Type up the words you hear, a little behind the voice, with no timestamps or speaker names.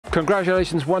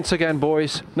Congratulations once again,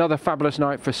 boys. Another fabulous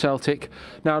night for Celtic.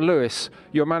 Now, Lewis,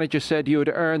 your manager said you had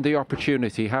earned the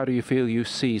opportunity. How do you feel you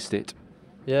seized it?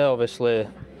 Yeah, obviously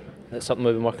it's something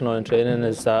we've been working on in training,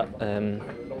 is that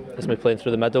it's me playing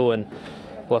through the middle, and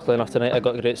luckily enough tonight I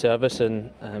got a great service,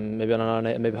 and maybe on another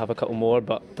night I maybe have a couple more,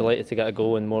 but delighted to get a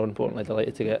goal and more importantly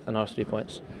delighted to get another 3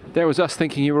 points. There was us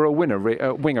thinking you were a winger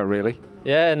really.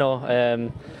 Yeah,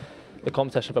 no, the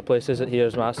competition for places here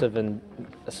is massive, and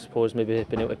I suppose maybe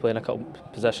being able to play in a couple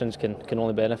positions can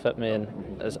only benefit me,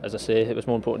 and as I say, it was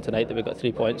more important tonight that we got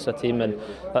 3 points as a team, and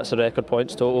that's a record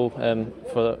points total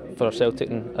for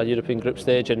Celtic in a European group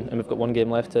stage, and we've got one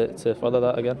game left to further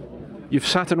that again. You've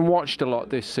sat and watched a lot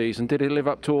this season. Did it live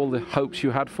up to all the hopes you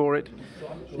had for it?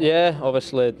 Yeah,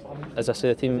 obviously, as I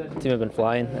say, the team have been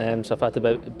flying, so I've had to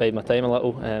bide my time a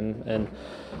little, and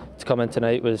to come in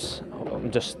tonight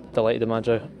I'm just delighted the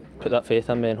manager put that faith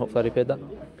in me, and hopefully I repaid that.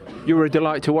 You were a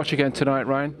delight to watch again tonight,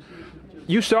 Ryan.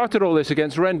 You started all this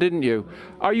against Rennes, didn't you?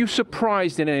 Are you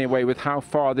surprised in any way with how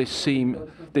far this team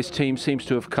seems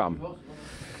to have come?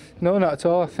 No, not at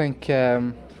all. I think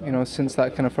you know, since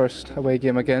that kind of first away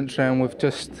game against Rennes, we've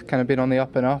just kind of been on the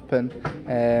up and up, and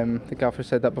the gaffer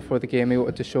said that before the game he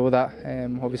wanted to show that.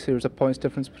 Obviously there was a points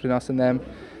difference between us and them.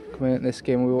 Coming in this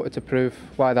game, we wanted to prove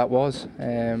why that was.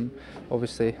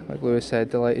 Obviously, like Lewis said,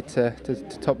 delighted to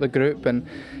top the group, and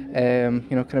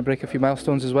you know, kind of break a few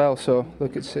milestones as well. So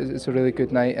look, it's a really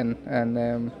good night,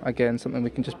 and again, something we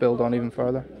can just build on even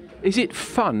further. Is it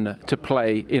fun to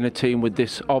play in a team with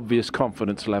this obvious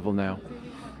confidence level now?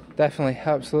 Definitely,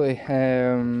 absolutely,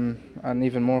 and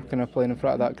even more kind of playing in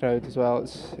front of that crowd as well.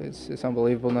 It's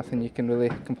unbelievable. Nothing you can really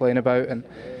complain about, and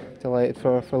delighted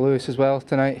for Lewis as well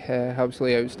tonight.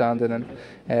 Absolutely outstanding,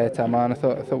 and Taman, I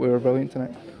thought we were brilliant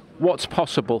tonight. What's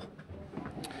possible?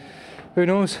 Who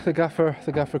knows? The gaffer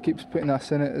keeps putting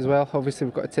us in it as well. Obviously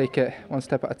we've got to take it one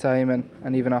step at a time,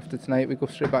 and even after tonight we go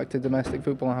straight back to domestic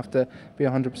football and have to be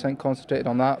 100% concentrated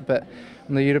on that. But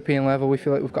on the European level, we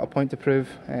feel like we've got a point to prove.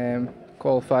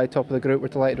 Qualified top of the group, we're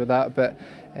delighted with that, but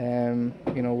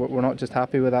you know, we're not just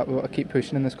happy with that. We've got to keep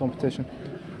pushing in this competition.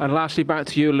 And lastly, back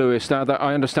to you, Lewis. Now, that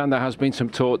I understand there has been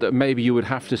some talk that maybe you would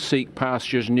have to seek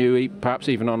pastures new, perhaps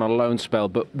even on a loan spell,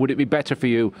 but would it be better for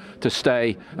you to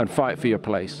stay and fight for your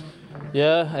place?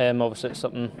 Yeah, obviously it's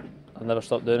something I've never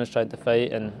stopped doing, is trying to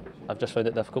fight, and I've just found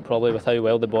it difficult probably with how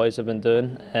well the boys have been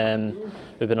doing.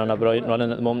 We've been on a brilliant run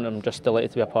at the moment, and I'm just delighted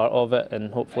to be a part of it,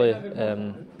 and hopefully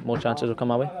more chances will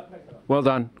come our way. Well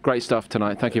done. Great stuff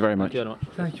tonight. Thank you very much. Thank you very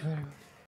much. Thank you very much.